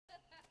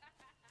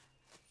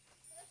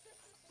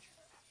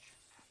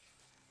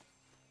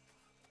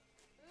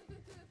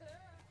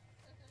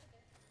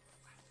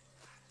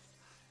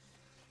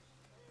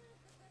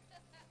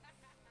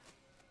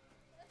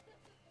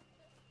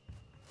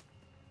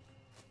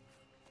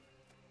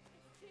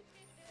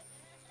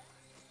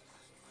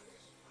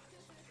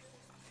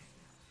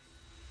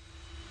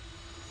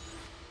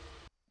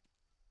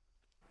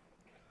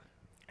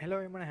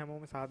Hello එමන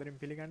හැමෝම සාදරෙන්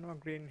පිළිගන්නවා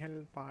green හෙල්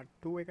part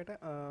 2 එකට.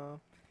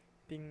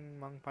 ඉතින්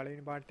මං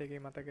පළවෙනි පාර්ට් එකේ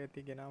මතක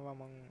ඇති ගෙනාවා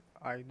මං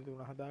ආයුධ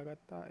තුන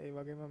හදාගත්තා. ඒ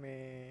වගේම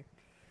මේ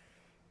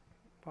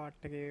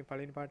පාර්ට් එකේ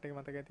පළවෙනි පාර්ට් එකේ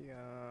මතක ඇති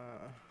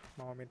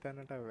මම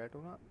මෙතනට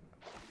වැටුණා.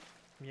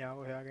 මියාව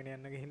හොයාගෙන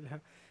යන්න ගිහිල්ලා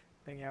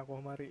දැන් එයා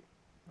කොහොම හරි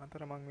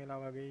අතර මං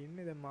වෙලා වගේ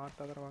ඉන්නේ. දැන්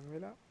මාත් අතර මං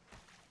වෙලා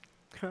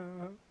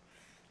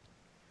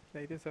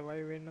දැන් ඉතින්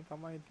සර්වයිව් වෙන්න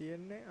තමයි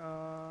තියෙන්නේ.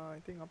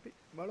 ඉතින් අපි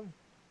බලමු.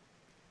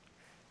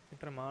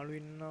 මෙතන මාළු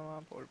ඉන්නවා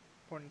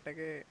පොන්ට්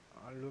එකේ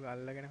අල්ලු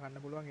අල්ලගෙන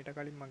කන්න පුළුවන්. ඊට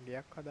කලින් මම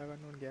ගෙයක්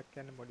හදාගන්න ඕනේ. ගෙයක්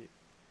කියන්නේ පොඩි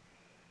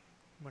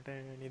මට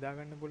නිදා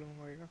ගන්න පුළුවන්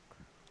වගේ එකක්.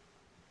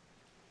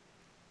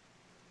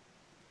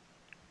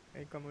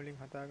 ඒක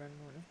මුලින්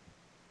හදාගන්න ඕනේ.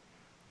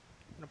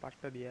 මොන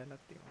පට්ට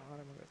දියලක් තියෙනවා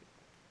ආරමගදී.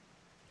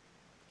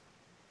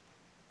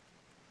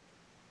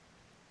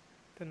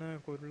 එතන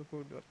කුරුළු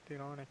කූඩුවක්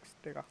තියෙනවා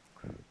නෙක්ස්ට් එකක්.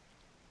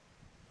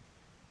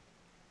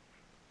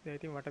 දැන්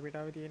ඉතින්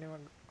වටපිටාවේ තියෙනවා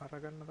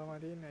අරගන්න තමයි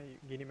තියෙන්නේ.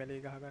 ගිනි මැලේ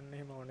ගහගන්න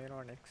එහෙම ඕන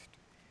වෙනවා නෙක්ස්ට්.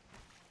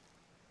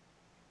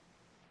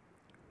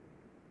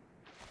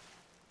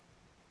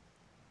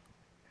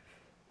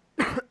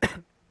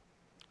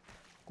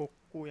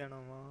 කොක්කු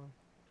යනවා.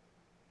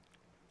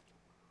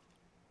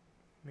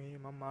 මේ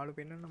මම මාළු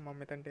පෙන්නන්න මම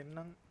මෙතනට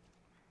එන්නම්.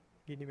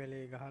 ගිනි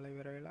මැලේ ගහලා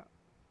ඉවර වෙලා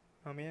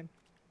මම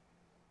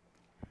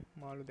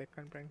මාළු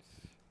දැක්කන් ෆ්‍රෙන්ඩ්ස්.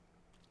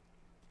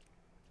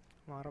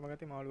 මාරම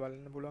ගතිය මාළු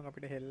බලන්න පුළුවන්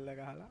අපිට හෙල්ල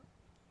ගහලා.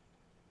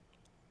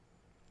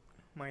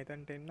 මම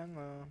එතනට එන්නම්.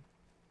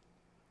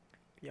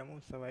 යමු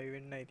සර්වයිව්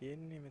වෙන්නයි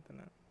තියෙන්නේ මෙතන.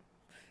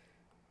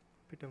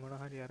 අපිට මොන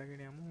හරි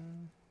අරගෙන යමු.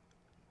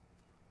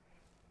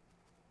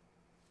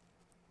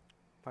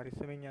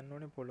 පරිස්සමෙන් යන්න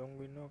ඕනේ.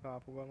 පොළොංගු ඉන්නව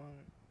කාපු ගමන්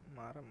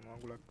මාර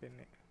මගුලක්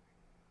වෙන්නේ.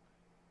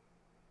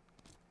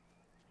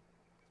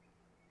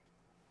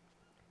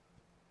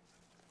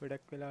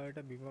 ගොඩක්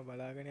වෙලාවට බිම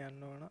බලාගෙන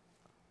යන්න ඕන.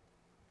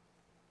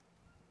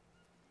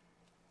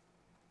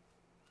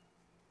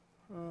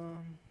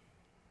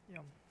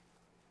 යම්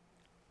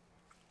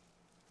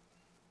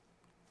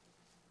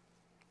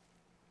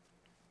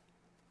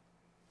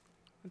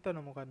එතන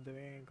මොකද්ද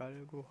මේ ගල්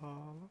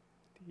ගුහාව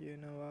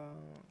තියෙනවා.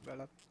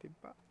 ගලක්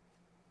තිබ්බා.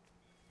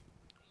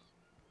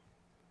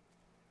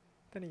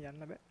 එතන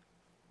යන්න බෑ.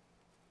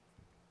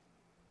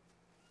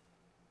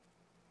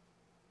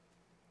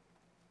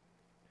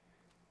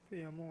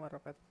 යමු අර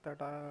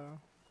පැත්තට.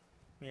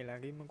 මේ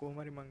ළඟින්ම කොහොම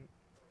හරි මං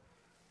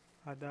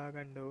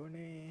හදාගන්න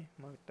ඕනේ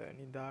මට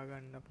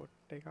නිදාගන්න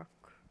පොට්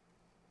එකක්.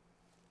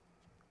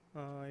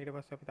 ඊට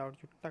පස්සේ අපි තව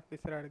චුට්ටක්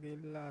ඉස්සරහට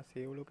ගිහිල්ලා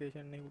සේව්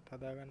ලොකේෂන් එකකුත්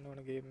හදාගන්න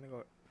ඕන. ගේම් එක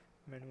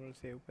මැනුවල්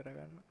සේව්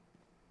කරගන්න.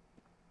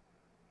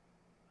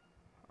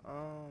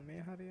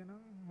 මේ හරියනම්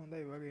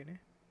හොඳයි වගේනේ.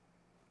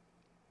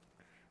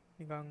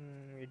 නිකන්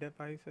ඉඩ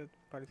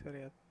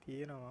පරිසරයක්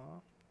තියෙනවා.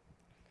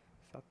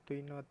 සත්තු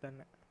ඉන්නවත් දන්නේ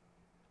නැහැ.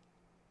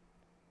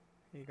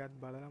 ඒකත්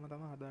බලලම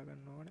තමයි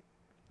හදාගන්න ඕනේ.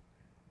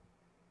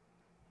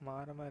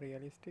 මාරම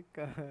රියලිස්ටික්.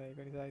 ඒක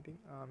නිසා ඉතින්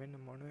මෙන්න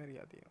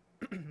මොනේරියා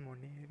තියෙනවා.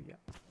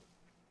 මොනේරියා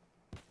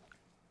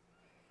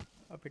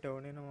අපිට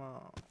ඕනෙනවා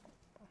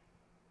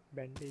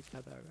බැන්ඩේජ්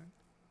හදාගන්න.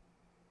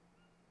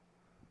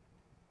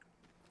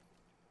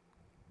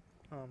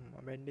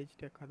 බැන්ඩේජ්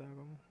ටිකක්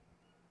හදාගමු.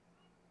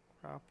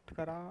 ක්‍රාෆ්ට්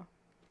කරා.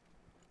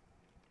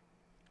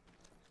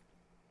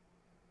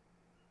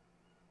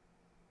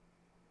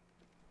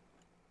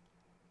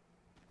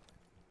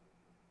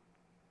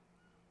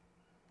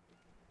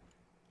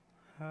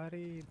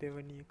 හරි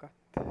දෙවනි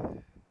එකත්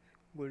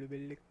ගොළු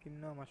බෙල්ලෙක්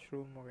ඉන්නවා.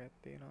 මෂ්රූම් මොකක්ද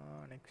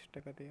තියෙනවා. නෙක්ස්ට්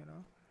එක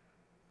තියෙනවා.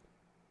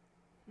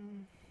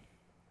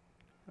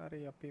 හරි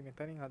අපි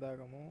මෙතනින්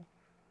හදාගමු.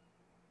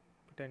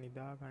 අපිට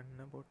නිදා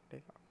ගන්න පොට්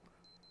එකක්.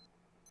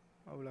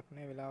 අවුලක්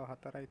නෑ. වෙලාව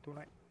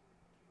 4:03යි.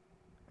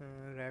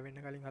 රෑ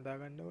වෙන්න කලින්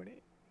හදාගන්න ඕනේ.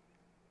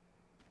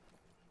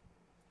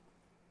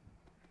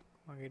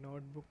 මගේ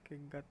නෝට්බුක්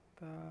එක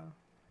ගත්තා.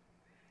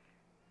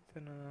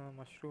 එතන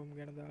මෂ්රූම්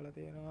ගැන දාලා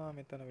තියෙනවා.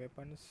 මෙතන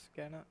වෙපන්ස්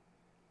ගැන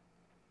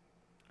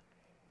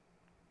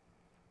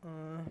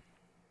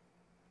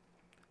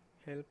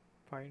හෙල්ප්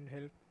ෆයින්ඩ්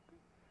හෙල්ප්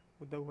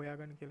උදව්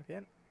හොයාගන්න කියලා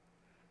කියන්නේ.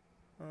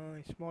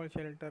 ස්මෝල්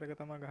ෂෙල්ටර් එක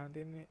තමයි ගහන්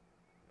තියන්නේ.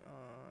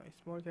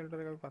 ස්මෝල් ෂෙල්ටර්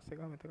එක පස්සේ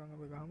ගහමු. එතකන්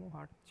අපි ගහමු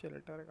හට්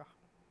ෂෙල්ටර් එක.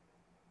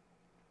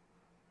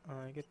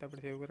 ඒකෙත්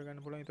අපිට සේව්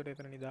කරගන්න පුළුවන්. ඒතකොට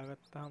එතන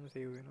නිදාගත්තාම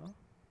සේව් වෙනවා.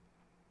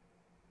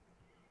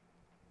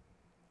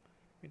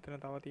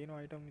 මෙතන තව තියෙනවා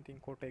අයිටම්. ඉතින්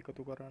කොට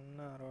එකතු කරන්න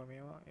අරවා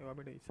මේවා ඒවා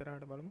අපිට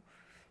ඉස්සරහට බලමු.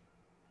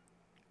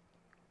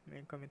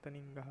 මේක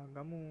මෙතනින්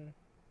ගහගමු.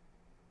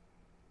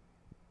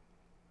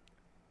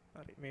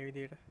 හරි මේ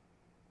විදිහට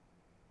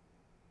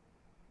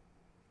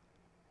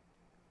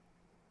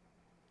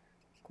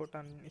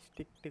කොටන්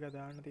ස්ටික් ටික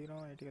දාන්න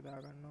තියෙනවා. ඒ ටික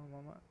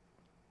දාගන්නවා මම.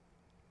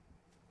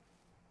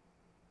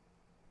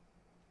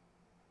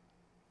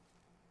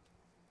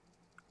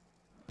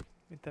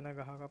 මෙතන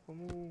ගහ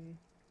කපමු.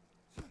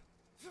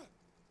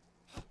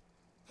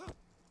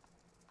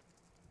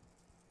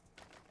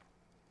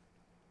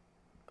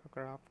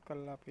 ක්‍රාෆ්ට්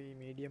කරලා අපි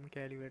මීඩියම්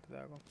කැලි වලට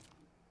දාගමු.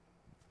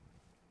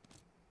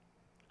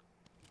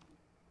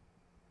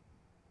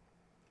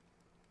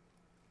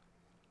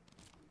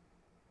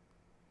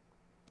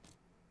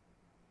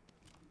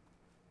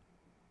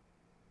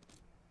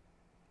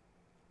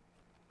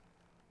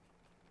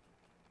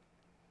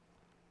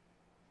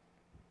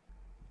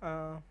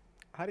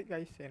 හරි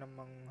ගයිස් එනම්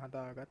මං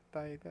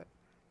හදාගත්තා එක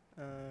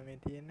මේ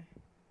තියෙන්නේ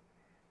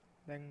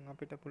දැන්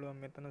අපිට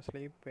පුළුවන් මෙතන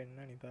ස්ලීප් වෙන්න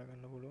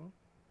නිදාගන්න පුළුවන්.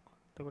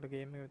 එතකොට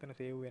ගේම් එක මෙතන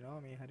සේව්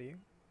වෙනවා මේ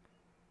හරියෙන්.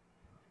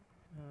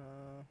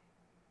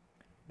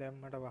 දැන්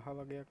මට වහ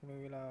වගේක් මෙව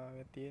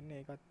වෙලා තියෙන්නේ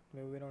ඒකත්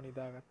මෙව වෙනවා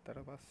නිදාගත්තට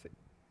පස්සේ.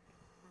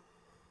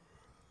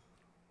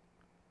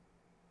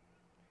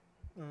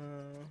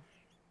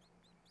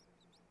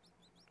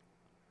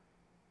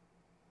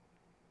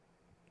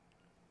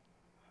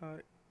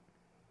 හරි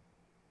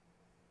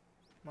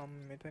මම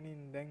මෙතනින්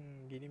දැන්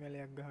ගිනි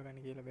මැලයක් ගහගන්න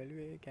කියලා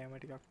බැලුවේ කැම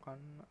ටිකක්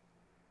කන්න.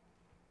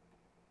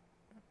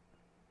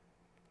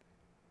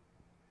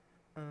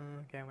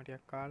 කැම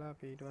ටිකක් කාලා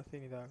අපි ඊට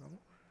පස්සේ නිදාගමු.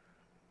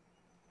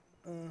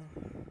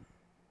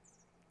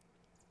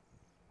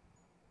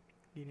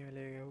 ගිනි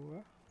මැලේ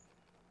ගැහුවා.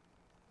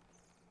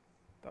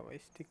 තව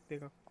ස්ටික්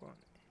දෙකක්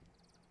ඕනේ.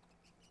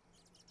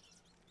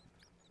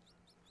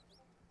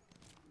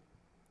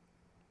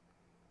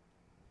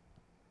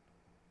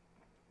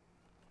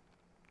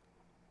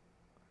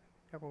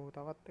 යකෝ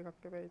තවත්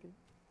එකක් එපා ඉතින්.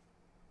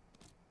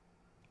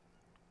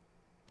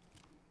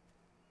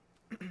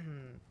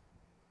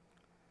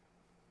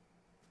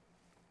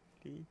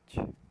 ටීච්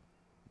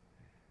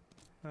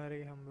හරි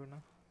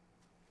හම්බුණා.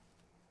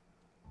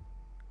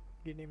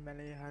 ගිනි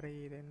මැලේ හරි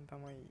දැන්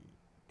තමයි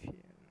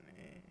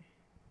තියෙන්නේ.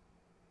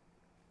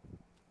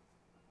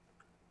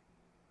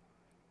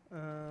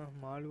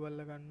 මාළු අල්ල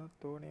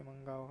ගන්නත් ඕනේ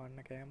මං ගාව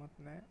කන්න කෑමත්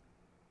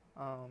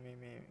නැහැ.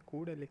 මේ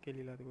කූඩල්ලෙක්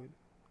එල්ලිලාද කොයිද?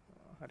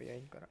 හරි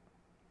අයින් කරා.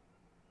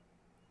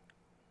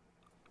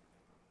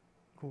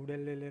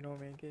 කූඩල් එල්ලෙනවා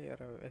මේකේ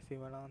අර වැසි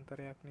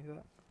වනාන්තරයක්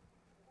නිසා.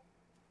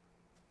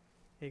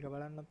 ඒක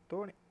බලන්නත්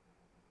ඕනේ.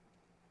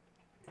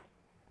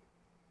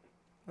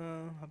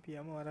 අපි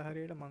යමු අර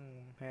හරියට මං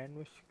හෑන්ඩ්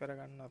වොෂ්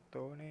කරගන්නත්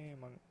ඕනේ.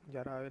 මං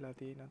ජරා වෙලා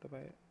තියෙන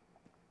අතපය.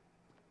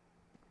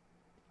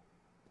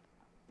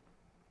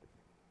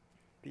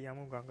 අපි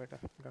යමු ගඟට.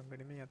 ගඟ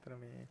නෙමෙයි අතන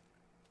මේ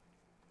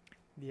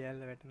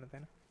දියැල්ල වැටෙන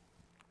තැන.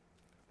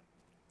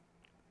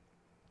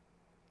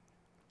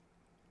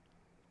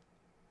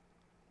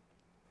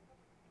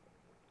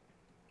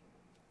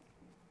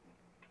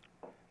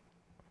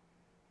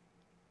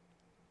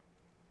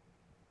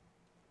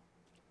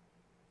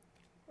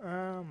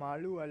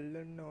 මාළු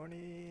අල්ලන්න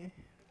ඕනේ.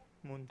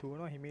 මුන්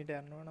තුවනවා හිමීට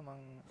යන්න ඕන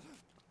මං.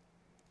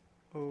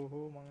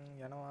 මං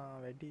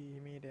යනවා වැඩි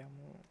හිමීට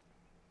යමු.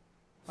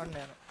 අන්න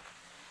යනවා.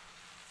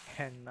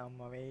 හැන්නම්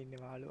මම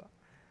ඉන්නේ මාළුවා.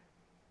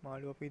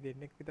 මාළුවා අපි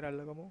දෙන්නෙක් විතර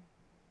අල්ලගමු.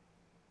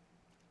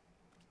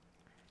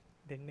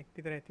 දෙන්නෙක්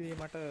විතර ඇති වෙයි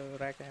මට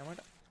රෑ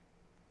කෑමට.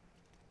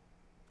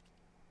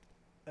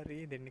 හරි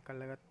දෙන්නෙක්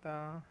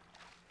අල්ලගත්තා.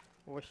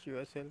 wash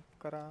yourself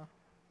කරා.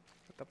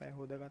 අතපය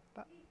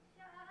හොදගත්තා.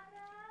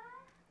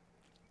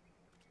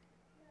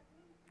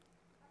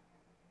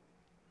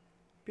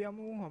 අපි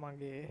යමු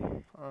මගේ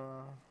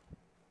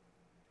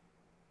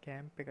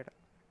කැම්ප් එකට.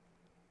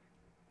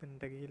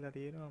 එතනට ගිහිල්ලා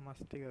තියෙනවා මස්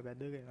ටික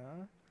බැදගෙන.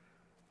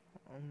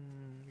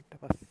 ඊට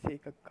පස්සේ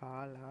එක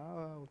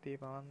කාලා උදේ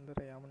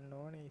පාන්දර යන්න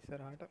ඕනේ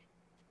ඉස්සරහට.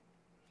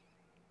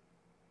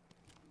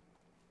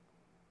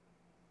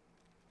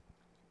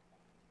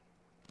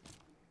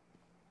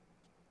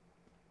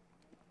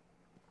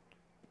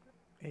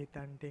 ඒ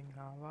තන්ටින්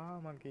ආවා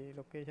මගේ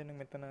ලොකේෂන් එක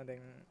මෙතන.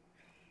 දැන්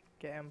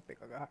කැම්ප්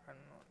එක ගහ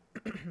ගන්නවා.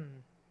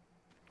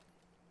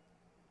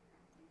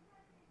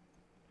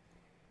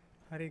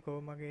 හරි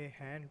කොහොමගේ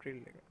හෑන්ඩ්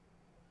ඩ්‍රිල් එක.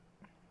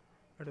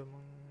 අඩු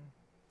මං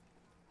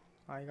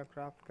ආයෙක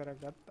ක්‍රාෆ්ට්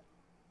කරගත්තා.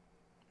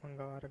 මං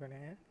ගාව අරක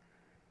නැහැ.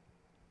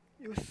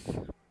 යුස්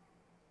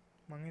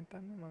මං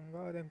හිතන්නේ මං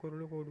ගාව දැන්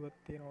කුරුළු කූඩුවක්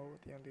තියෙනවා. ඕක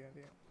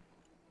තියෙනවා.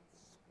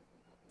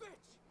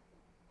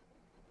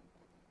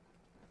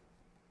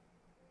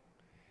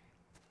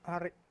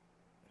 හරි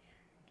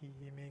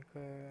ගියේ මේක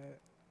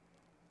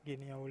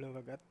ගෙනි අවුලව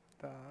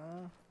ගත්තා.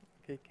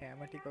 ඒකේ කැම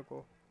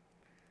ටිකකෝ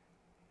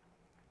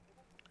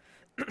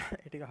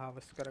ඒ ටික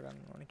හාවස් කරගන්න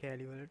ඕනේ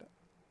කෑලි වලට.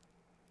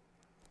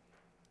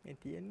 මේ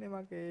තියෙන්නේ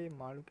මගේ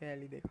මාළු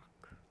කෑලි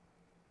දෙකක්.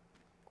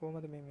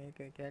 කොහමද මේක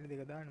කෑලි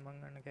දෙක දාන්නේ? මං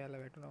අන්න කෑල්ල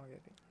වැටුණා වගේ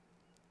ඉතින්.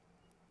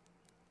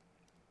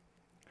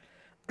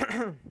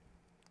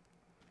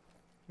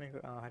 මේක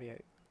හරි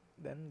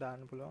දැන්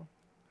දාන්න පුළුවන්.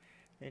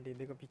 මේ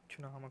දෙක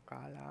පිච්චුනාම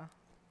කාලා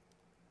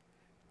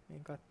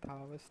මේකත්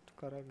හාවස්ට්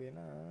කරගෙන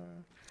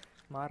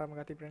මාරම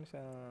ගති ෆ්‍රෙන්ඩ්ස්.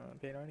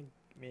 පේනවනේ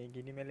මේ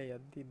ගිනි මැලේ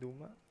යද්දි දුම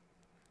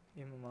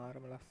එහෙම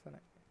මාරම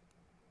ලස්සනයි.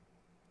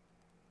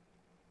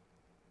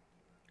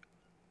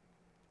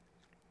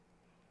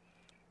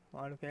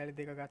 මාළු කෑලි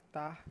දෙක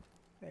ගත්තා.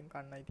 දැන්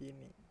කන්නයි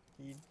තියෙන්නේ.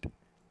 ඊට්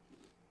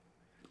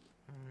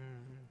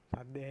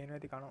සද්ද ඇහෙනවා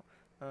ඇති කනවා.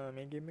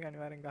 මේ ගේම් එක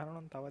අනිවාර්යෙන්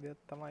ගහනවා නම් තව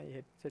දෙයක් තමයි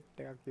හෙඩ්සෙට්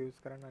එකක් යූස්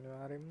කරන්න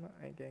අනිවාර්යෙන්ම.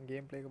 ඒ කියන්නේ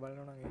ගේම් ප්ලේ එක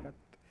බලනවා නම්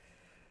ඒකත්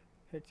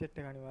හෙඩ්සෙට්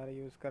එක අනිවාර්යෙන්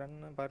යූස්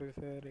කරන්න.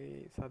 පරිසරේ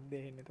සද්ද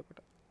ඇහෙන්නේ එතකොට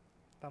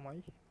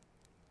තමයි.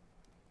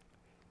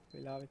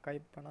 වෙලාව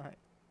 1:50යි.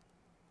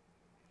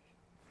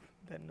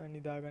 දැන් නම්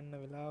නිදා ගන්න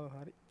වෙලාව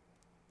හරි.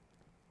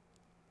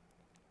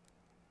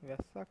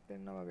 වැස්සක්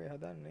දෙන්න වගේ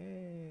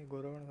හදන්නේ.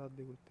 ගොරවන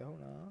සද්දෙකුත්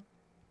ඇහුණා.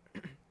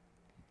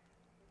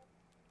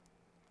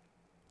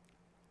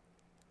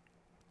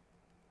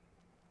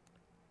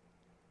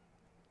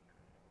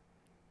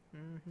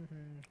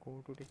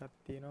 කෝටු ටිකක්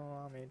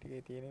තියෙනවා මේ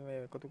ටිකේ තියෙන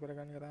ඒවා එකතු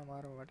කරගන්න එක තමයි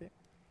මාරම වටේ.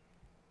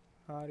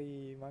 හරි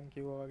මං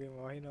කිව්වා වගේම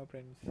වහිනවා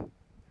ෆ්‍රෙන්ඩ්ස්.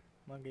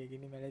 මගේ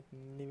ගිනි මැලෙත්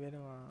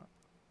නිවෙනවා.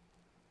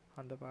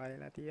 හඳ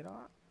පායලා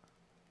තියෙනවා.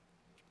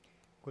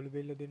 කොළු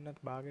බෙල්ල දෙන්නත්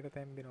බාගෙට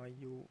තැම්බෙනවා.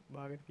 අයියෝ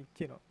බාගෙට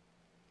පිච්චෙනවා.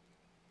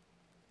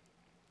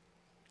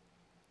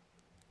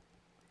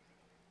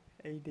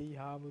 එයි දෙයි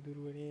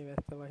හාමුදුරුවනේ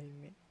වැස්ස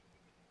වහින්නේ.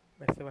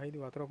 වැස්ස වහිදි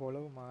වතුර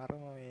පොළව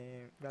මාරම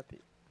මේ ගති.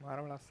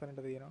 මාරම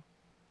ලස්සනට තියෙනවා.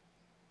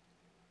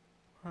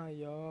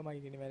 අයියෝ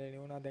මගේ ගිනි මැලේ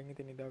නෙවුණා. දැන්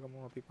ඉතින්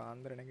නිදාගමු. අපි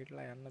පාන්දර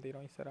නැගිටලා යන්න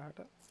තියෙනවා ඉස්සරහට.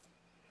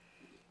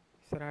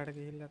 ඉස්සරහට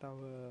ගිහිල්ලා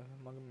තව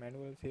මගේ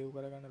මැනුවල් සේව්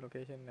කරගන්න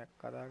ලොකේෂන්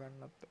එකක් හදා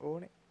ගන්නත්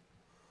ඕනේ.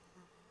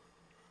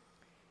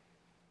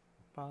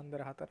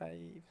 පාන්දර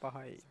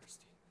 4:05යි.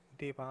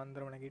 උදේ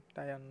පාන්දරම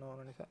නැගිට්ටා යන්න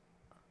ඕන නිසා.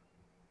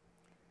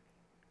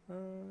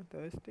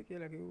 තර්ස්ටේ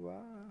කියලා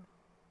කිව්වා.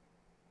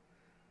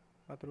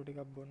 වතුර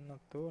ටිකක්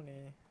බොන්නත්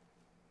ඕනේ.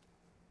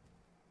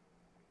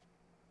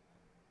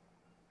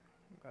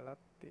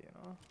 ගලක්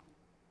තියෙනවා.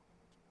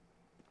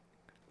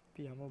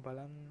 අපි යමු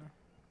බලන්න.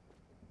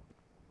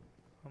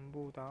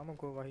 අම්බෝ තාම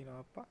කෝ වහිනවා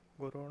අප්පා.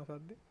 ගොරෝන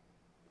සද්දේ.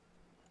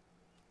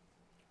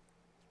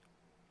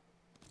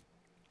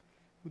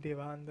 උදේ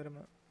පාන්දරම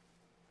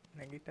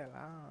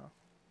නැගිටලා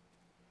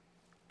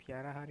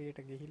පියර හරියට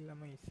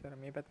ගිහිල්ලාම ඉස්සර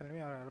මේ පැත්තට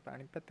නෙමෙයි අර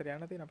අනිත් පැත්තට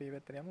යන්න තියෙන. අපි මේ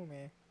පැත්තට යමු.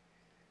 මේ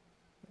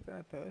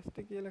මෙතන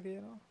තර්ස්ටේ කියලා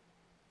කියනවා.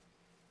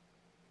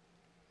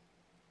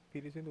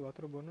 පිරිසිදු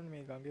වතුර බොන්න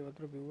මේ ගඟේ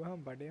වතුර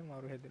බිව්වහම බඩේම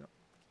අරු හැදෙනවා.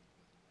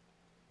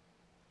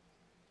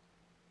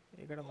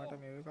 ඒකට මට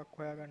මේ එකක්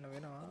හොයාගන්න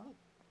වෙනවා.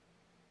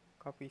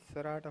 අපි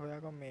ඉස්සරහට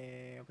හොයාගමු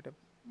මේ අපිට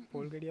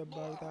පොල් ගෙඩියක්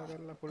භාවිතා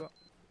කරලා පුළුවන්.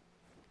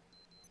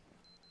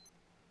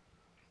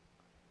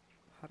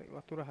 හරි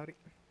වතුර හරි.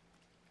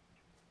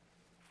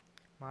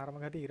 මාරම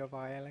ගති ඉර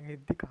පායලන්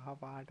හිද්දි කහ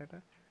පාටට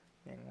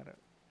දැන් අර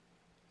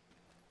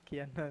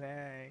කියන්න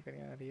නෑ ඒක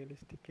නිකන්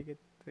රියලිස්ටික්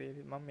එකෙත්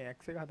මම මේ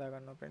ඇක්ස් එක හදා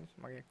ගන්නවා ෆ්‍රෙන්ඩ්ස්.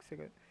 මගේ ඇක්ස්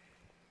එක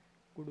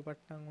කුඩු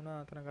පට්ටම් වුණා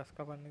අතන ගස්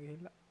කපන්න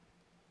ගිහිල්ලා.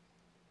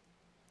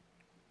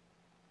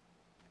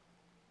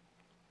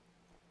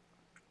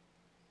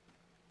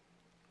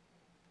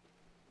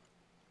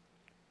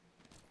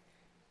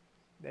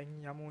 දැන්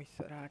යමු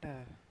ඉස්සරහට.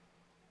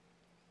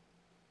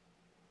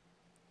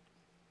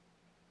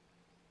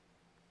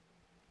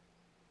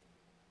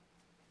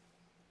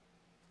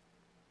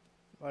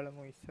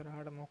 බලමු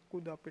ඉස්සරහට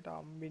මොක්කුද අපිට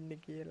හම්බෙන්නේ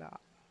කියලා.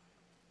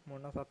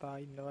 මොන සතා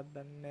ඉන්නවත්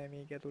දන්නේ නැහැ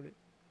මේක ඇතුලේ.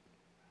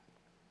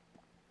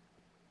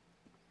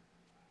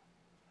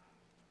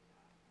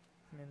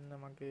 මෙන්න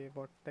මගේ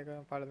බොට් එක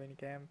පළවෙනි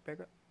කැම්ප් එක.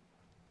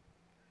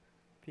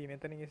 අපි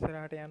මෙතනින්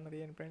ඉස්සරහට යන්න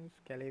තියෙන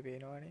ෆ්‍රෙන්ඩ්ස්. කැලේ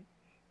පේනවනේ.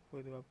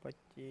 පොදු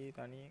අප්පච්චි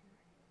තනියෙන්.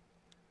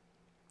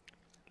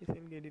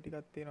 කෙසෙල් ගෙඩි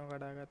ටිකක් තියෙනවා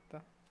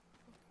කඩාගත්තා.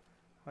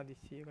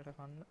 හදිස්සියකට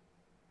කන්න.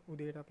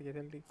 උදේට අපි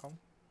කෙසෙල් ටික කමු.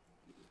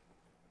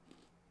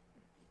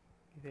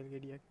 කෙසෙල්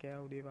ගෙඩියක්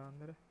කෑවා උදේ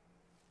පාන්දර.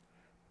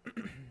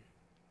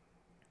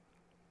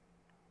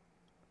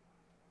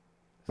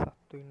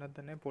 සත්තු ඉන්නත්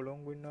නැහැ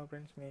පොළොංගු ඉන්නවා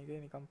ෆ්‍රෙන්ඩ්ස් මේකේ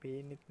නිකන්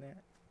පේන්නෙත්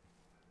නැහැ.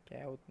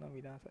 කෑවොත් නම්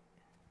විනාසයි.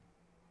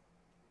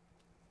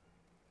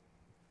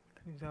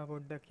 නිසා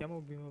පොඩ්ඩක් යමු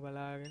බිම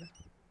බලාගෙන.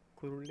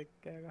 කුරුල්ලෙක්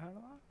කෑ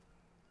ගහනවා.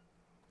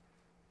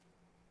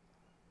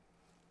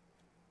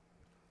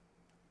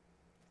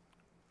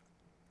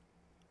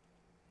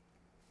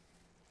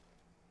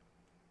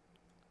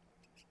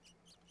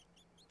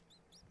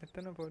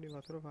 එතන පොඩි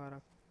වතුර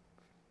පාරක්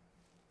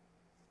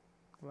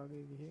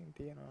වගේ ගිහින්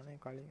තියනවානේ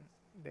කලින්.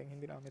 දැන්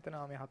හින්දිලා මෙතන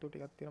මේ හතු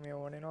ටිකක් තියෙනවා මේ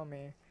ඕන වෙනවා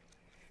මේ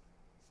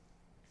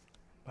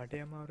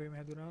බඩේ අමාරුවෙම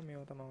හැදුනා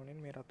මේව තමයි ඕනේ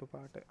මේ රතු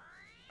පාට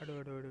අඩ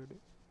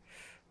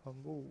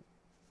අම්බෝ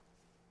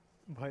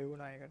භය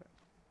වුණා ඒකට.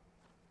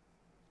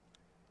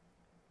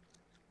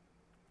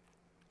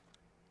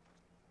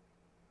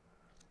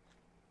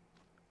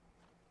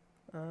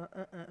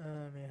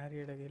 මේ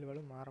හරියට ගිහලා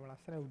බලමු මාරම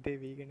ලස්සන උදේ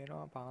වීගෙන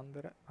එනවා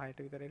පාන්දර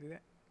 6ට විතර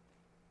එළිලා.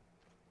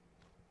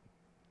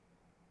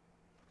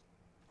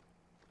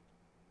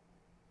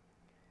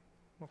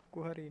 මොක්කු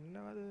හරි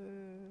ඉන්නවද?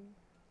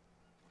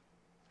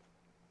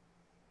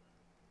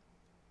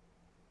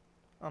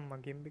 අම්මා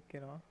ගෙම්බෙක්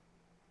එනවා.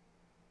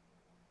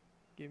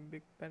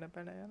 ගෙම්බෙක් පැන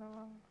පැන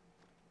යනවා.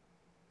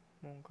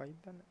 මොන් කයිද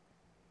දන්නේ.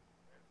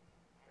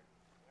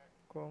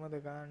 කොහමද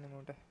ගාන්නේ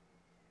මොන්ට?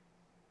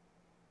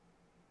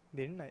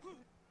 දෙන්නයි.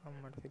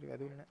 අම්මට සිරි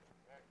වැදුන්නේ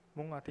නැහැ.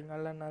 මුන් අතින්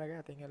අල්ලන්න අරගෙන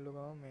අතින් ඇල්ලුව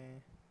ගමන් මේ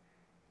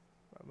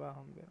බබා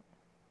හම්බ වෙනවා.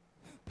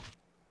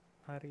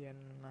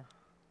 හරියන්න.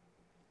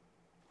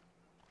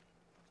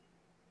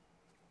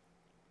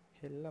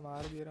 හෙල්ල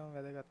මාර්ගියරම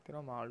වැදගත්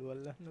වෙනවා මාළු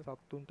අල්ලන්න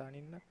සත්තුන්ට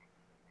අනින්න.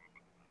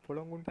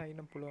 පොළොංගුන්ට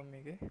අයින්න පුළුවන්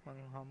මේකේ. මං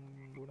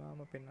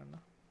හම්බුණාම පෙන්නන්න.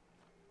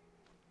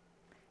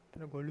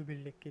 එතන ගොළු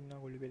බෙල්ලෙක් ඉන්නවා.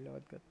 ගොළු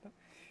බෙල්ලවත් ගත්තා.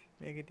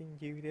 මේක ඉතින්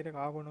ජීවිතේට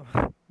කාපොන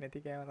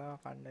නැති කෑම තමයි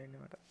කන්න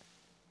ඉන්නේ මට.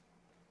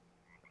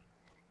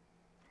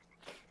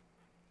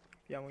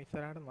 යමු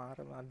ඉස්සරහට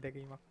මාරම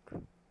අත්දැකීමක්.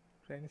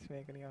 ෆ්‍රෙන්ඩ්ස්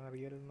මේක නිකන්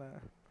රියල්ම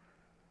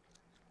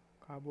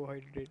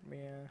කාබෝහයිඩ්‍රේට්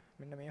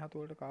මෙන්න මේ හතු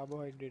වලට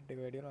කාබෝහයිඩ්‍රේට්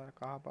එක වැඩි වෙනවා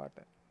කහ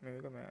පාට.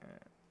 මේක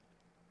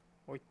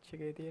ඔච්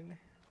එකේ තියෙන්නේ.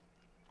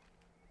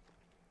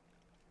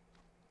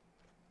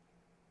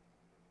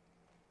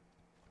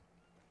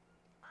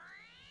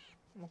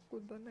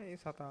 මොක්කුත් දන්නේ ඒ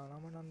සතා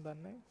නම නම්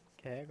දන්නේ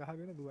කෑ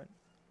ගහගෙන දුවන්නේ.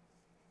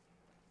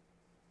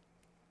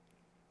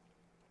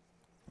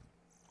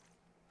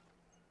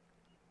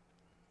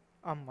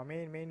 අම්මා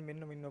මේ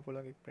මෙන්න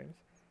පොළොගේ ප්‍රෙන්ඩ්ස්.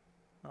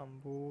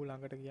 අම්බූ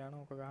ළඟට ගියා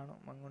නම් ඔක ගහනවා.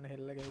 මං ඔන්න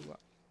හෙල්ල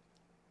ගැව්වා.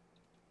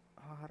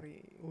 හරි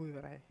ඌ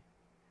ඉවරයි.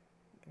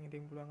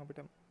 ඉතින් පුළුවන් අපිට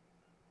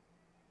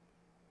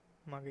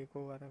මගේ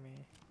කෝ අර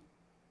මේ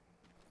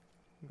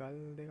ගල්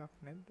දෙකක්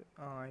නැද්ද?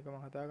 ඒක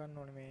මම හදා ගන්න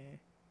ඕනේ මේ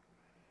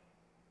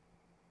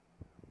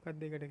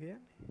මොකක්ද ඒකට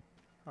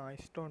කියන්නේ?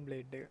 ස්ටෝන්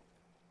බ්ලේඩ් එක.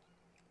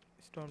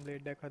 ස්ටෝන්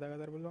බ්ලේඩ් එකක්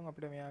හදාගත්තට පුළුවන්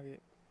අපිට මෙයාගේ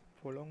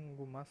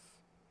පොළොංගු මස්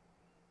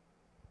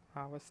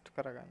හාවස්ට්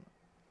කරගන්න.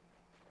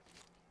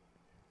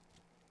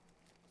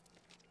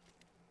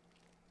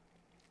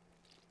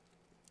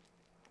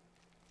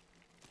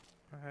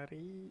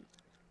 හරි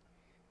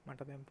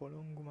මට දැන්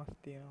පොළොංගු මස්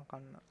තියෙනවා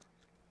කන්න.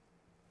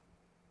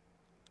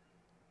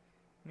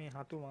 මේ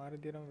හතු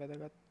මාර්දියරම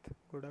වැදගත්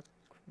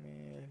ගොඩක්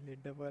මේ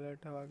ලෙඩ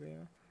වලට වගේ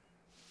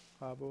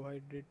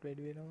කාබෝහයිඩ්‍රේට්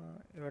වැඩි වෙනවා.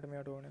 ඒවට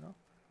මෙයාට ඕන වෙනවා.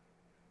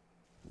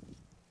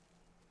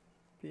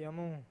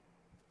 පියමු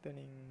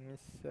එතනින්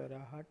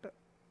ඉස්සරහට.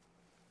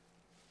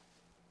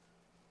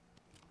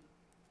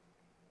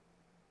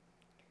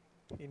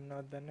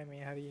 ඉන්නවද දන්නේ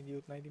මේ හරිය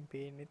ඉදියුත් නැහැ. ඉතින්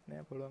පේන්නෙත්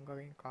නැහැ.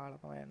 පොළොංගකෙන්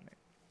කාලා තමයි යන්නේ.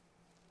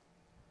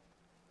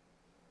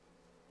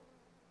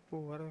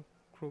 පොවර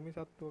කෘමි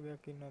සත්තු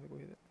වගේක් ඉන්නවද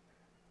කොහෙද?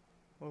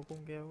 ඕකුන්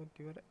ගෑවුත්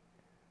ඉවරයි.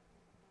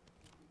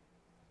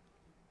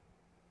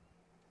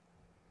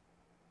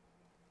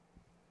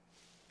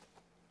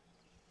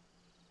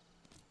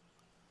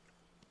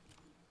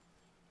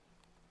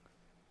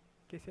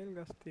 කෙසෙල්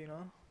ගස්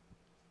තියෙනවා.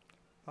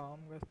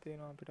 පාම් ගස්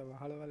තියෙනවා අපිට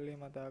වහලවල්ලේ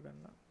මදා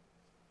ගන්න.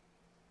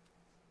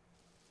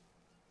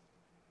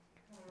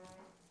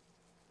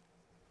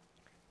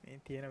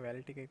 මේ තියෙන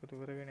වැල් ටික එකතු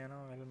කරගෙන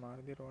යනවා. වැල්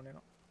මාර්ගය රෝන්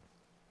වෙනවා.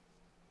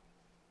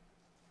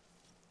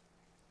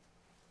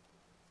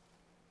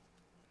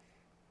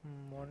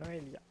 මොන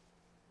එලියා.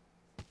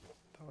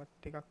 තවත්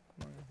ටිකක්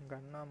මම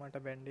ගන්නවා.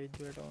 මට බැන්ඩේජ්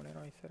වලට ඕන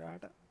වෙනවා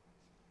ඉස්සරහට.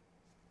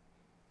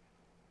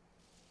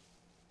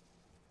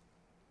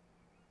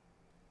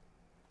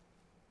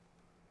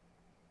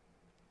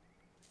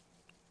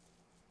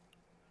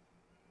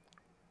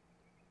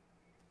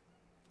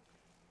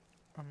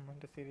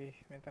 අම්මන්ට සිරි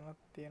මෙතනක්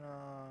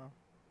තියෙනවා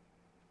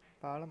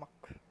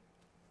පාලමක්.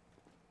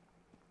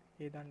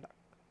 ඒ දණ්ඩක්.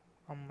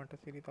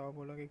 අම්මට සිරි තව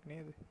පොළොගෙක්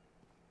නේද?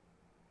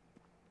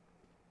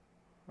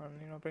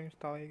 අන්න ප්‍රින්ස්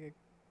තව එකෙක්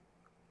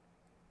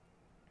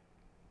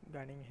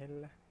ගණින්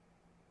හෙල්ල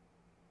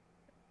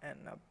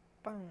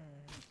එන්නප්පන්.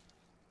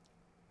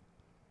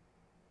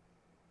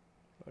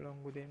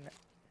 පොළොංගු දෙන්න.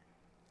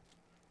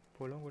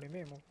 පොළොංගු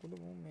නෙමෙයි මොකද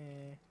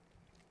මේ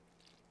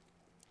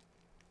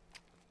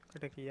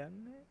කට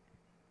කියන්නේ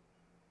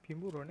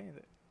පිඹුරෝ නේද?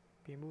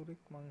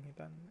 පිඹුරෙක් මං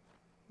හිතන්නේ.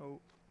 ඔව්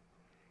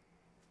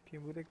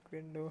පිඹුරෙක්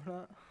වෙන්න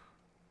ඕන.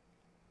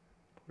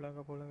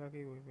 පොළඟ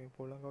කිව්වේ මේ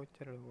පොළඟ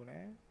උච්චර ලොකු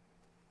නෑ.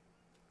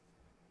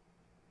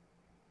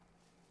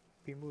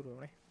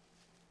 පිඹුරෝනේ.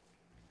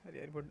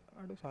 හරි පොඩ්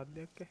අඩු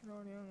සද්දයක්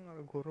ඇහෙනවා නිකන් අර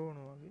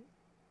ගොරෝනවා වගේ.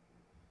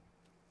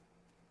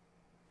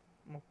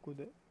 මොක්කුද?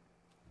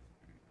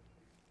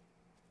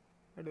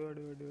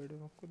 අඩු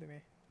මොක්කුද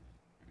මේ?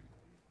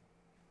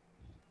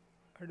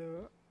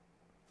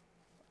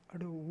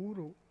 අඩු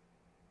ඌරු.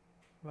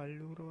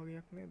 වල් ඌරු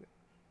වගේක් නේද?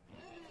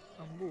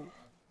 අම්බෝ.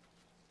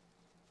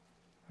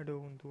 අඩු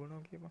උන්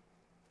දුවනවා කියපන්.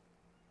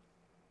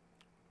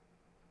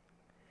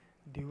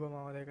 දිව්ව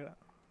මාව දැකලා.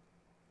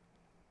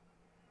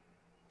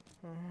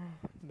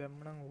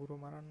 දැම්මනම් ඌරු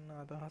මරන්න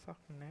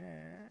අදහසක්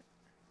නෑ.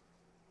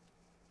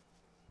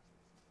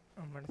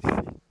 අම්මට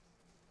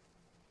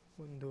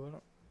උන්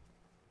දුවනවා.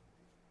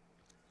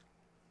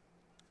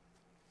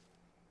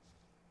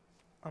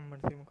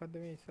 අම්මට මොකද්ද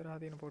මේ ඉස්සරහා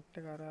තියෙන පොට්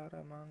එක අර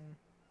මං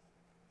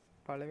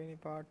පළවෙනි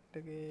පාර්ට්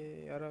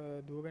එකේ අර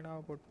දුවගෙන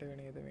ආව පොට් එක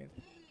නේද මේ?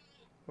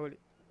 හොලි.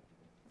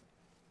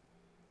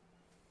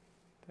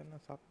 තන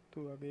සත්තු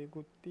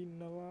වගේකුත්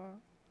ඉන්නවා.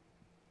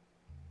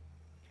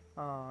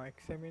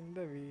 Examine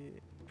the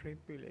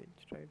tribe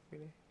village.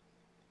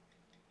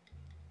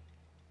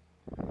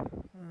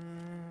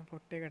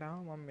 පොට් එකට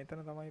ආවා මම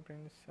මෙතන තමයි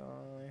ප්‍රින්ස්.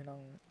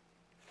 එහෙනම්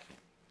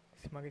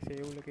මගේ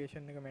සේව්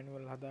ලොකේෂන් එක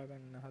මැනුවල්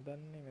හදාගන්න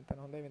හදන්නේ. මෙතන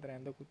හොඳයි. මෙතන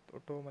ඇඳකුත්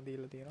ඔටෝම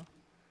දීලා තියෙනවා.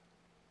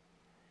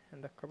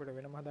 ඇඳක් අපිට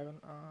වෙනම හදාගන්න.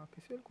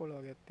 කෙසෙල් කොළ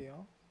වගේක්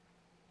තියෙනවා.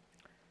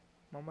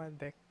 මම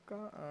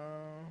දැක්කා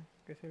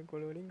කෙසෙල්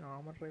කොළ වලින්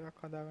ආමර්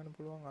එකක් හදාගන්න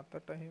පුළුවන්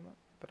අතට එහෙම.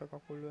 අතට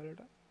කකුල්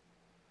වලට.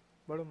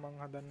 බලමු මං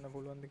හදන්න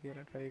පුළුවන්ද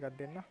කියලා try එකක්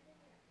දෙන්න.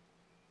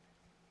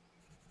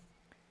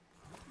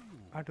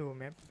 අඩෝ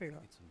මැප් එක.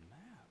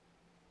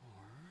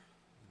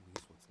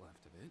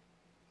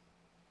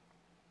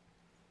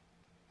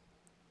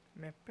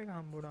 මැප් එක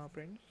හම්බුණා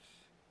ප්‍රින්ස්.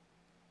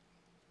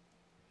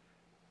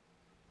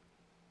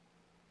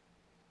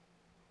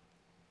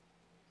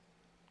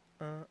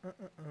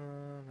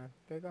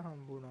 මැප් එක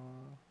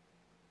හම්බුණා.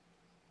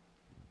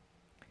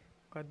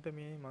 මොකද්ද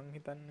මේ මං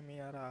හිතන්නේ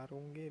මේ අර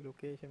අරුන්ගේ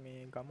ලොකේෂන්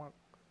මේ ගමක්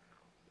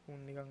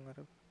උන් නිකන් අර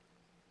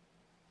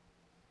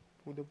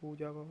පුද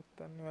පූජා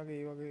පවත්වන්නේ වගේ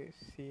ඒ වගේ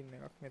සීන්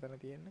එකක් මෙතන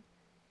තියෙන්නේ.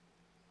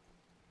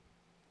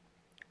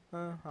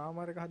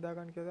 හාමර එක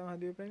හදාගන්න කියලා තමයි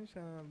හදුවේ ෆ්‍රෙන්ඩ්ස්.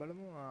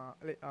 බලමු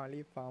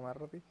ලීෆ් ෆාමර්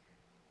අපි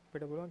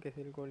අපිට පුළුවන්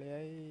කෙසෙල්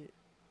කොළයයි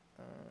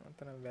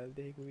අතන වැල්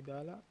දෙකකුයි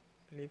දාලා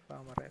ලීෆ්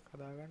ෆාමර් එකක්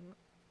හදාගන්න.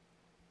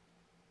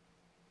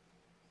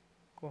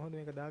 කොහොමද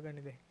මේක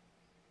දාගන්නේ දැන්?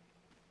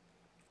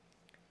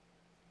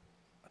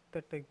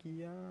 අතට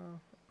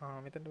ගියා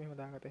මෙතනට මෙහෙම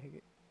දාගත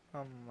හැකි.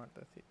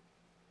 අම්මටසි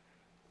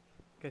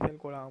කෙසෙල්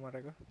කොළ හාමර්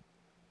එක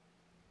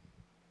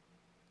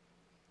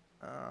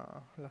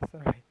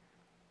ලස්සනයි.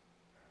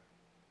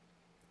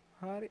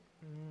 හරි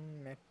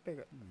මැප් එක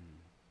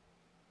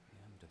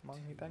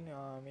මං හිතන්නේ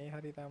මේ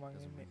හරි තමයි මං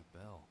ඉන්නේ.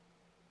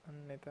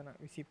 අන්න එතන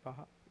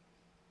 25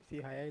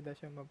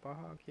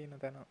 26.5 කියන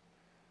තැන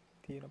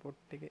තියෙන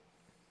පොට් එකේ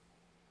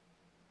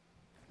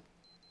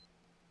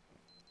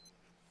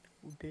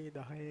උදේ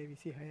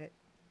 10:26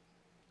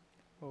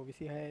 ඔව්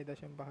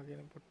 26.5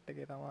 කියන පොට්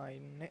එකේ තමයි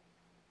ඉන්නේ.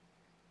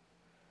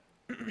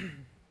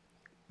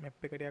 මැප්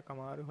එක ටිකක්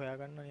අමාරු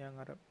හොයාගන්න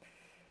නිකන් අර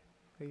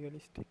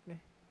රියලිස්ටික්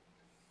නේ.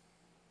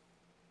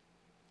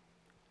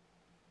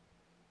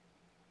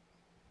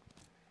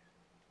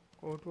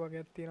 කෝටු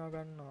වගේක් තියනවා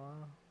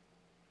ගන්නවා.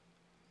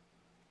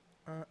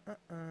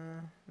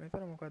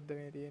 මෙතන මොකද්ද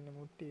මේ තියෙන්නේ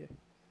මුට්ටිය?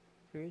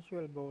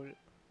 Ritual ball.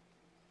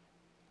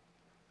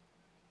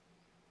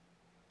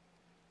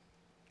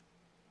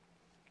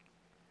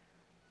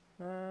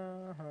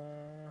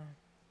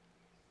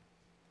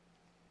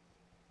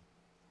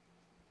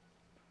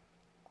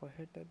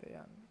 කොහෙටද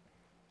යන්නේ?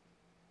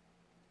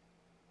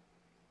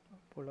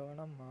 පොළව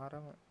නම්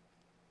මාරම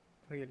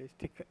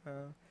රියලිස්ටික්.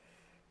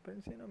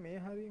 ප්‍රින්සින මේ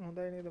හරිය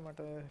හොඳයි නේද?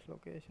 මට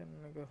ලොකේෂන්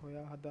එක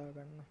හොයා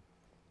හදාගන්න.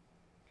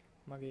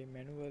 මගේ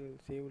මැනුවල්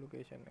සේව්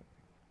ලොකේෂන් එක.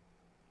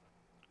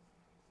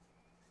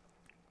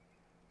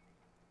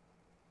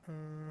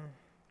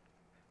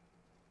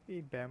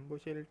 ඒ බැම්බෝ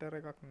ෂෙල්ටර්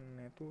එකක්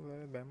නැතුව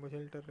බැම්බෝ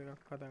ෂෙල්ටර්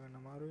එකක් හදාගන්න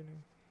අමාරුයි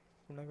නේ.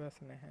 උණගස්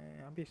නැහැ.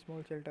 අපි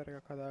ස්මෝල් ෂෙල්ටර්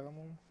එකක්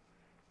හදාගමු.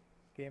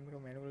 ගේම් එක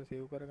මැනුවල්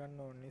සේව්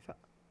කරගන්න ඕන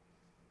නිසා.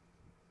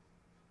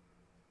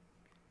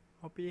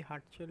 අපි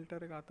හට්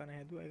ෂෙල්ටර් එක අතන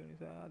හැදුවා. ඒ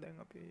නිසා දැන්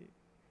අපි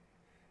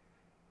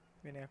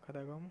වෙන එකක්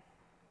හදාගමු.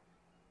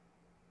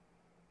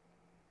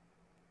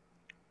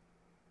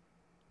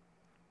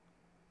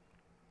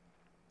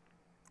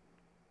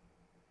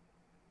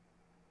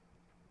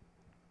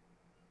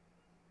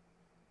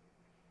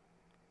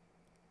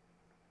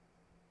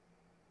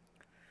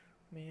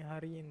 මේ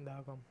හරියෙන්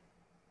දාගමු.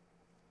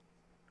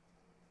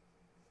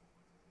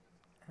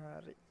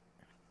 හරි.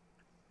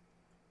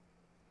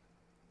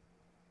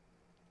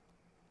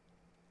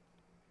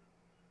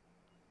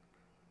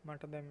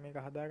 මට දැන් මේක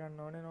හදාගන්න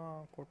ඕනේ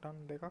නවා කොටන්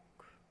දෙකක්.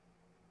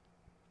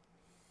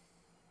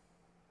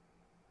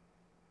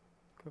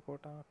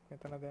 කොටක්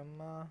මෙතන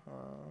දැම්මා.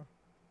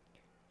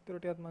 ඉතුරු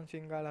ටිකත් මම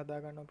සිංගල්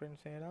හදාගන්නවා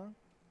ප්‍රින්ස් එහෙනම්.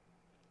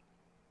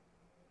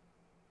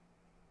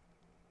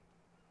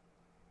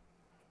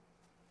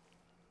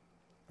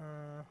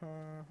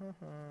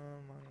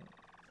 මම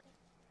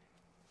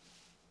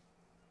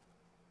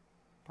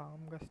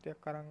පාම් ගස්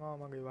ටිකක් අරන්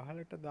ආවා මගේ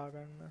වහලට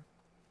දාගන්න.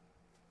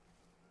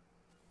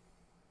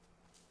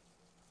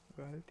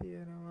 ගල්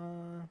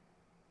තියෙනවා.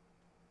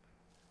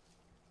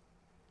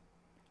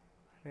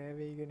 රෑ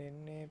වෙයිගෙන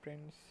එන්නේ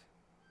ප්‍රින්ස්.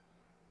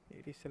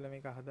 ඊට ඉස්සෙල්ලා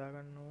මේක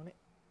හදාගන්න ඕනේ.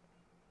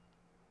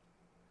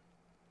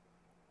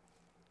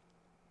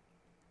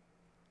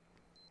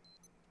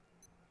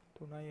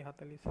 තුනයි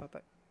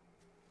 47යි.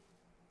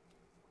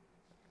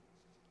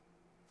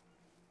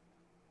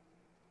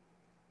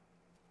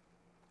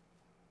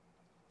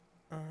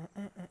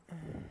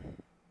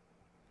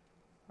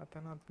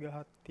 අතනත්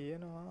ගහක්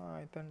තියෙනවා.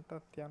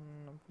 එතනටත්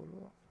යන්න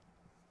පුළුවන්.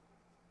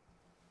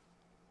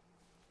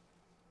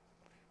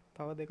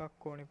 තව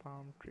දෙකක් ඕනේ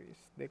පාම්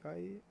ට්‍රීස්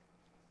දෙකයි.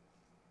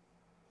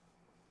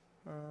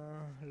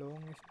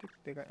 ලෝන් ස්ටික්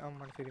දෙකයි.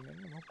 අම්මට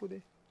සිරිමෙන්නේ මොකුද?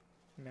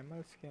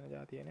 මැමල්ස් කියන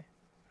જાතියනේ.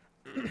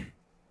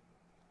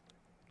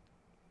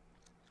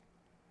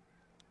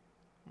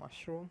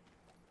 මෂරූම්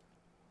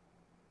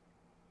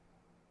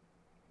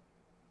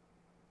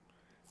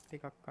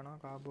ටිකක් කනවා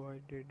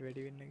කාබෝහයිඩ්‍රේට්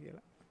වැඩි වෙන්න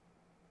කියලා.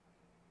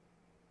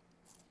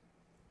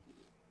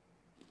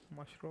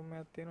 මෂරූම්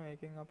එකක් තියෙනවා.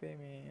 ඒකෙන් අපේ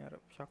මේ අර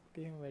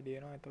ශක්තියම වැඩි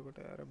වෙනවා. එතකොට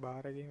අර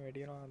බාහිර එකෙන්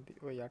වැඩි වෙනවා.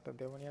 ඔය යට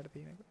දෙවණියට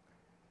තියෙන එක.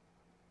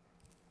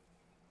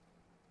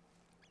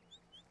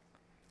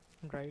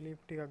 ඩ්‍රයි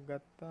ලීෆ් ටිකක්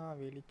ගත්තා.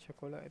 වීලිච්ච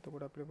කොළ.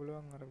 එතකොට අපිට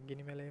පුළුවන් අර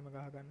ගිනි මැලේම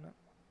ගහ ගන්න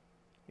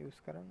යූස්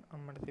කරන්න.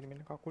 අම්මට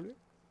සිරිමෙන්න කකුලේ.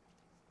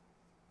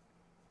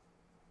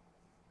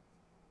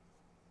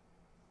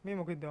 මේ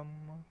මොකද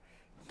අම්මා?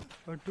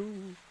 අටු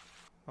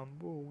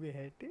අම්බෝ උගේ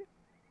හැටේ.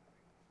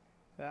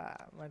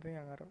 මට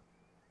නිකන් අර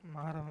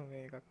මාරම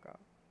මේකක්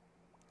ආවා.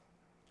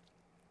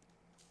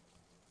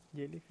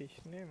 ජෙලි ෆිෂ්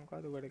නේ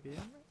මොකද උකට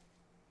කියන්නේ?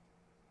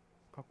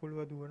 කකුල්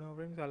වදුවනවා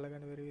ප්‍රින්ස්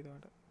අල්ලගන්න බැරි වේද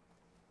මට.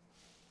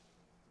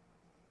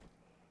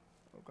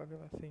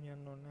 ඔකගේ පස්සෙන්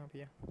යන්න ඕන අපි.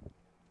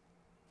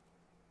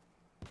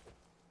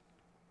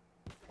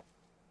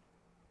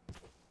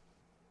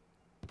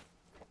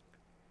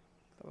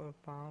 තව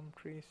පාම්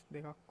ට්‍රීස්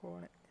දෙකක්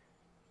ඕනේ.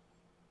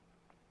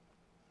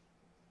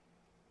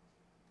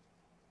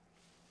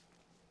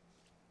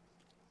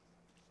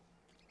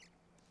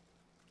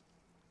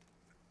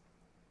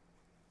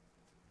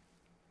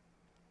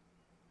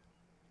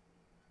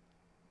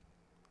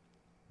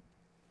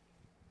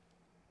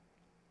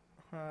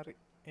 හරි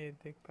ඒ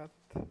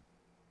දෙකත්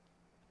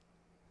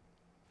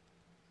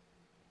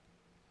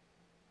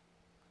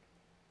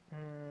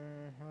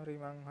හරි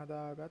මං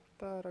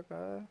හදාගත්තා අරක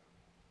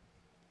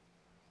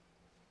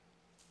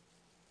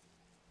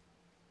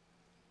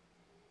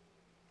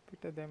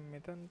අපිට දැන්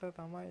මෙතනට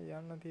තමයි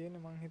යන්න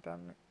තියෙන්නේ මං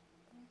හිතන්නේ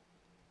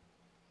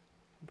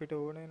අපිට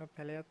ඕන වෙන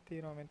පැලයක්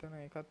තියෙනවා මෙතන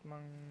ඒකත්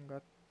මං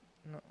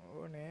ගන්න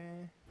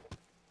ඕනේ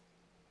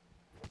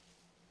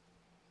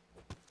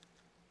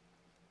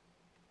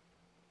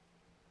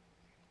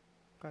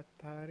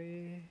කත්තාරි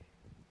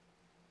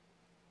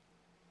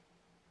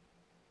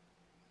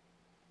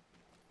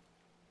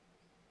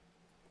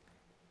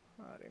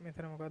හරි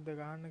මෙතන මොකද්ද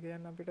ගහන්න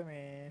කියන්නේ අපිට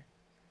මේ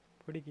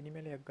පොඩි ගිනි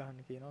මැලයක්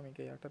ගහන්න කියනවා මේක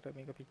යටට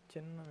මේක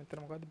පිච්චෙන්න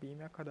මෙතන මොකද්ද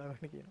බීමයක්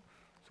හදාගන්න කියනවා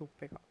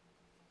සුප් එක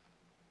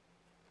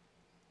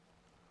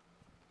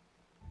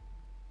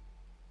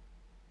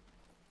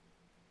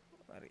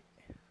හරි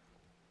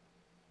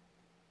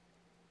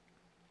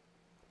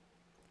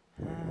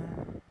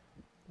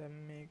දැන්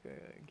මේක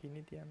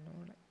ගිනි තියන්න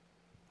ඕනේ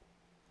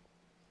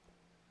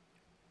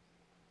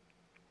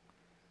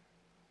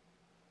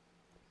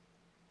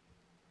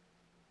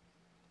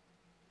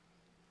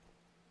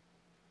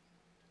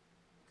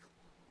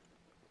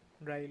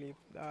ඩ්‍රයි ලීෆ්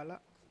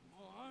දාලා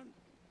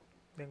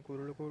දැන්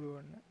කුරුළු කූඩු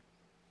වන්න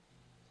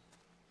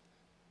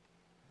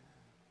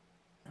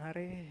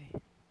හරි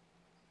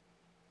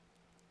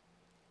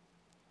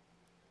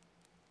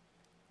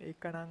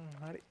ඒකනම්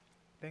හරි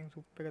දැන්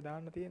සුප් එක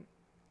දාන්න තියෙන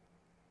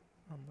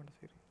අම්මට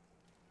සිරි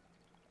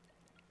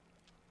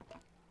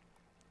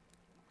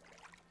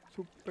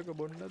සුප් එක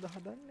බොන්නද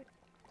හදන්නේ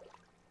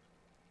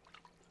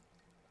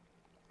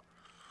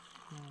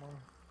අම්මා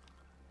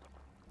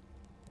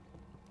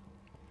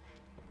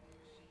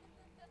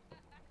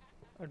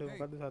අඩෝ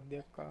මොකද්ද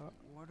සද්දයක් ආවා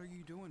What are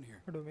you doing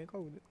here? අඩෝ මේ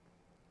කවුද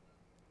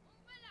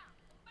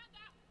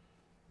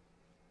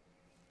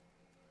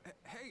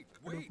Hey,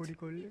 අඩෝ wait! පොඩි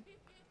කොල්ලෙක්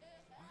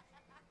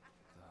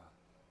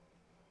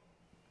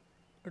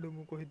අඩෝ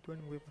මු කොහෙද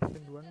දුවන්නේ මුගේ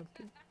පස්සෙන් දුවන්නත්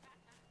තියෙන්නේ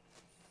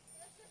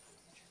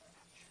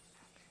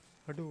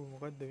අඩෝ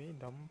මොකද්ද මේ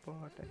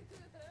දම්පාට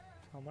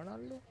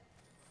අමනල්ලෝ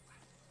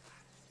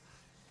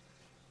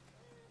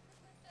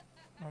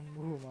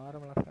අම්බෝ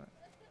මාරම ලස්සන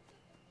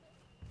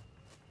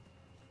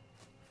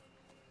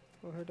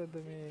කොහෙටද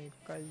මේ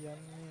එකයි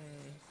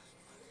යන්නේ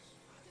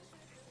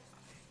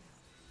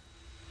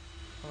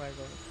oh my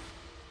god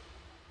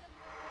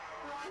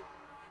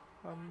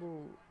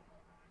අම්බෝ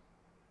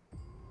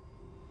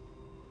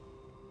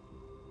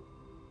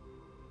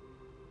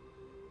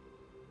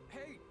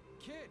Hey,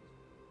 kid!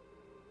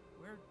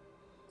 Where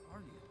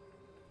are you?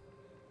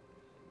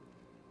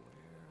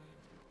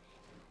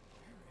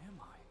 Where am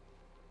I?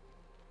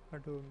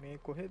 අඩෝ මේ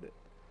කොහෙද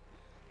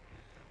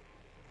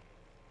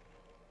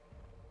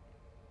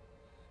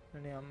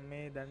අනේ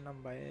අම්මේ දැන් නම්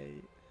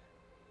බයයි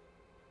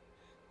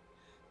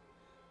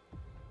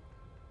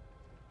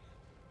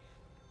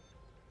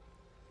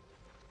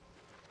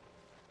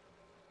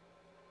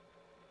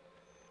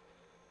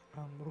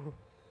අම්බෝ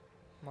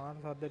මාර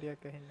සද්ද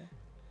ටිකක් ඇහෙන්නේ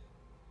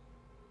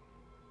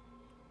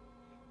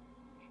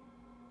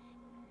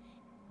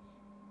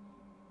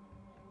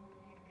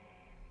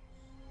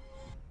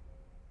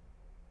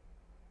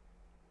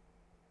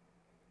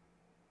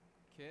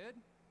Kid?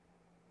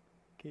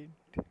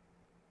 Kid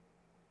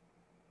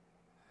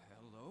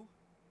Hello?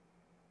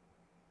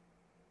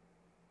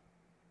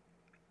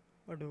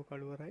 අඩෝ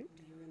කළුවරයි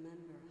Do you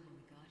remember how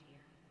we got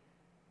here?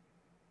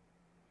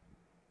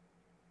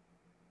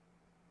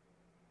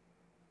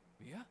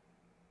 Mia?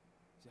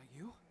 Is that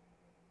you?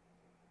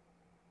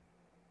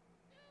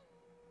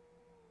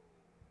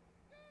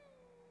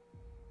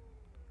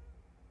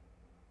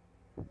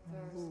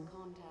 First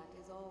contact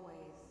is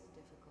always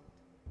difficult.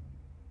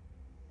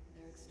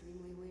 They're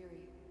extremely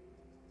weary.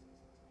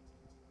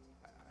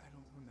 I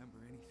don't remember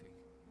anything.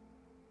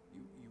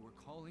 You were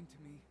calling to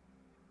me.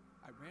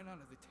 I ran out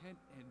of the tent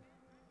and...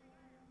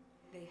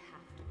 They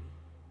have to be.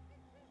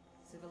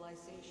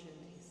 Civilization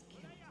is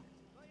killing them,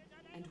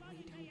 and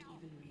we don't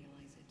even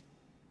realize it.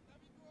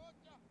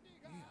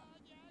 Mia,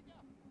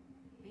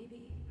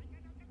 Maybe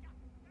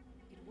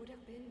it would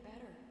have been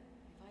better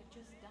if I'd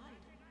just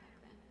died back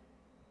then.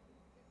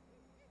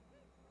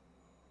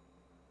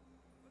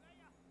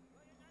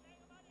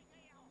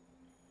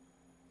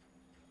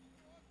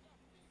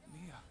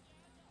 Mia,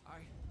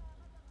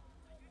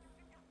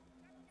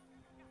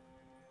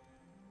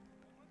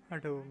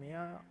 අඩෝ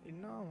මෙයා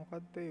ඉන්නවා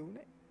මොකද්ද ඒ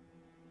උනේ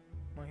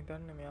මම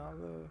හිතන්නේ මෙයාව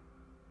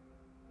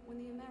When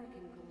the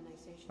American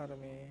colonization අර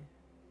මේ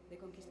began, the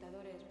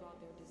conquistadores brought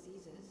their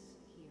diseases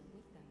here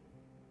with them.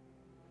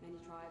 Many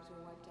tribes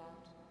were wiped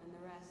out, and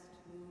the rest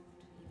moved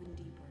even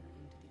deeper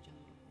into the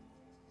jungle.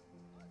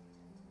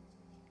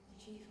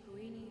 Chief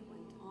Guini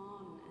went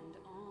on and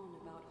on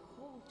about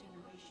whole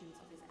generations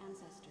of his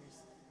ancestors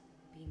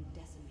being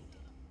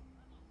decimated,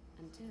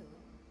 until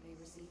they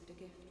received a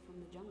gift from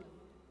the jungle.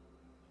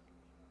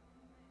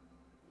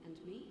 And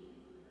me?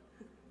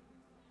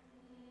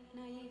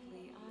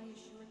 Naively, I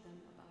assured them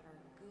about our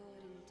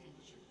good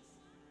intentions.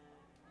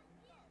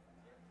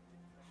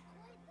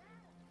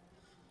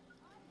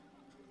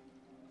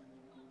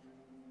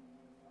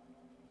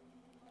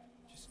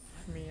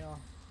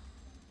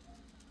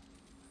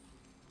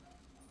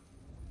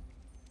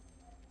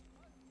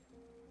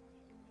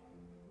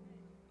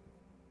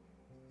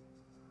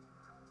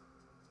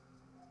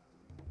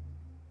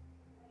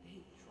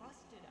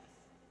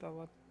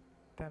 තවත්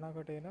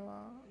තැනකට එනවා.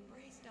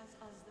 Embraced us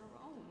as their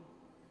own.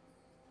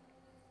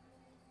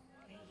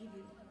 They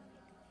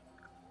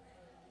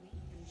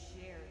even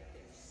shared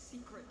their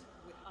secret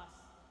with us.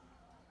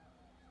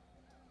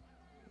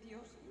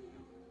 Dios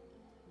mío,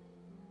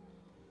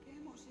 ¿qué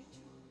hemos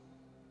hecho?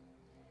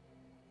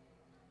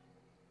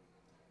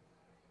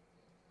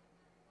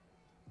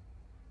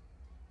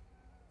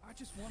 I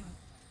just wanna.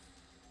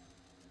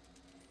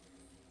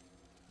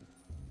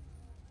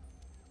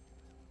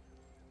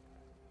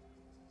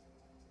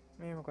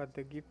 මේ මොකක්ද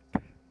gift?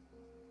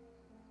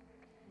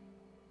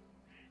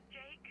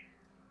 Jake,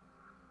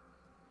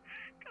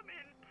 come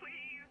in,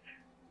 please.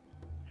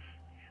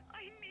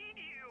 I need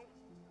you.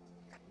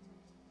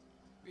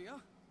 Mia?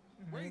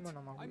 මේ Wait! මොන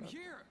I'm මගුලක්?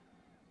 here!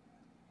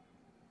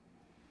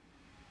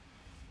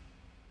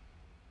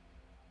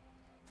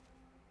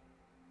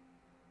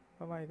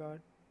 Oh my god.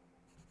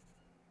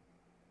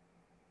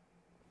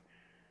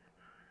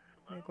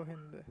 මේ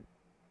කොහෙන්ද?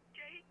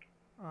 Jake,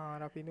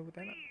 අර අපි ඉඳපු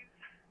තැන. please.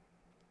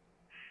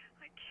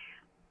 I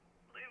can't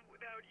live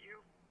without you.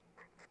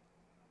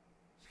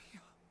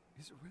 Mia,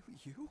 is it really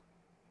you?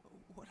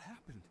 What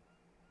happened?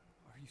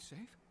 Are you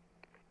safe?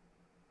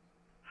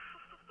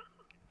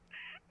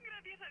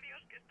 Gracias a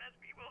Dios que estás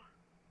vivo.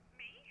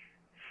 Me?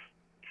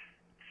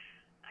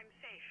 I'm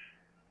safe.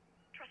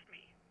 Trust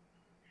me.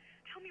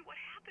 Tell me what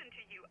happened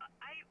to you.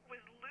 I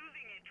was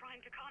losing it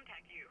trying to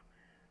contact you.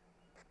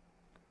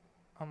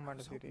 I අම්මට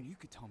was Siri. hoping you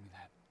could tell me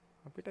that.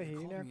 අපිට You called me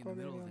හීනයක් in the වගේ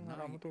middle of the නිකන් අර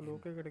night, අමුතු and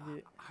ලෝකයකට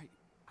ගියේ.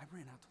 I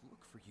ran out to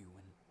look for you,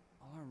 and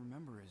all I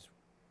remember is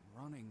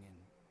running and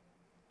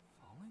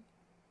falling.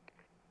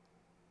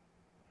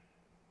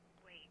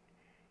 Wait,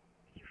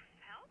 you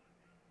fell?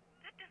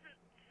 That doesn't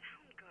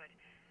sound good.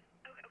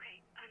 Okay,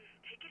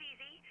 take it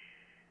easy.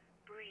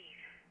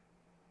 Breathe.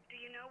 Do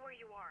you know where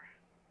you are?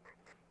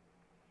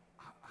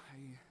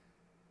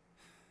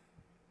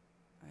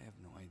 I have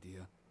no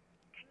idea.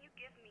 Can you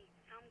give me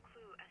some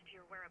clue as to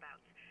your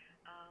whereabouts?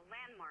 A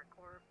landmark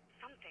or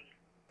something?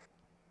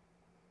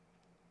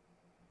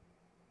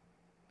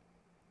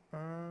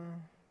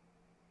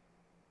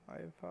 I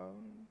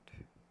found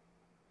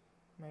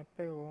map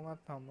එක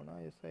කොහොමත් හම්බුණා.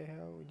 Yes, I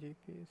have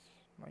GPS,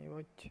 my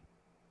watch.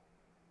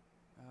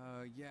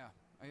 Yeah,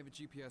 I have a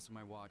GPS on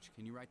my watch.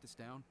 Can you write this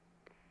down?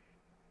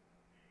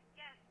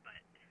 Yes,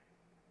 but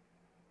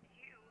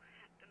you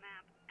had the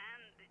map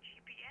and the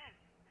GPS.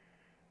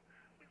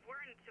 We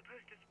weren't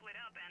supposed to split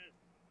up and...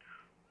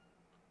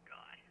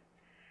 God,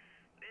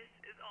 this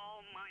is all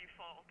my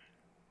fault.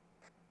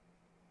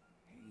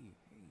 Hey,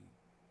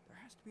 there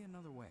has to be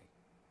another way.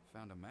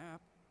 Found a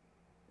map.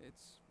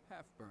 It's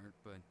half burnt,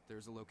 but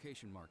there's a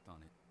location marked on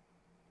it.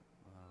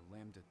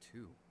 Lambda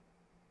 2.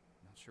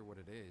 Not sure what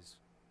it is.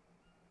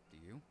 Do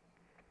you?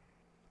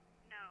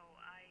 No,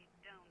 I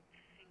don't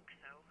think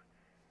so.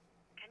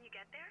 Can you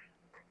get there?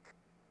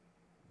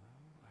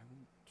 Well, I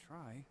will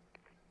try.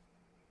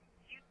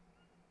 You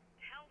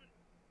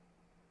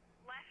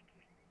left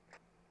me.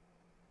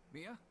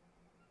 Mia?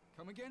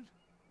 Come again?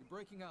 You're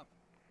breaking up.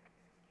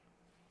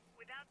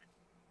 Without the...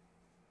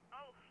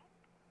 Oh,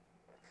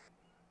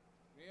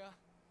 Mia?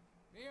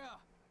 Mia!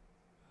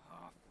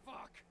 Oh,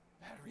 fuck!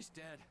 Battery's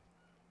dead.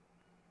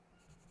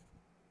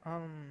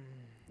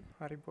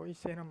 හරි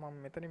boys, එහෙනම් මම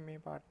මෙතනින් මේ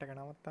part එක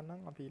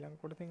නවත්තන්නම්. අපි ඊළඟ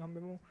කොටසින්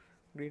හම්බෙමු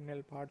green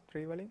hell part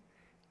 3 වලින්.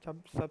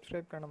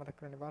 subscribe කරන්න මතක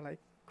කරන්න එපා.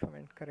 like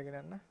comment කරගෙන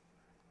යන්න.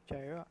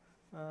 ජය වේවා.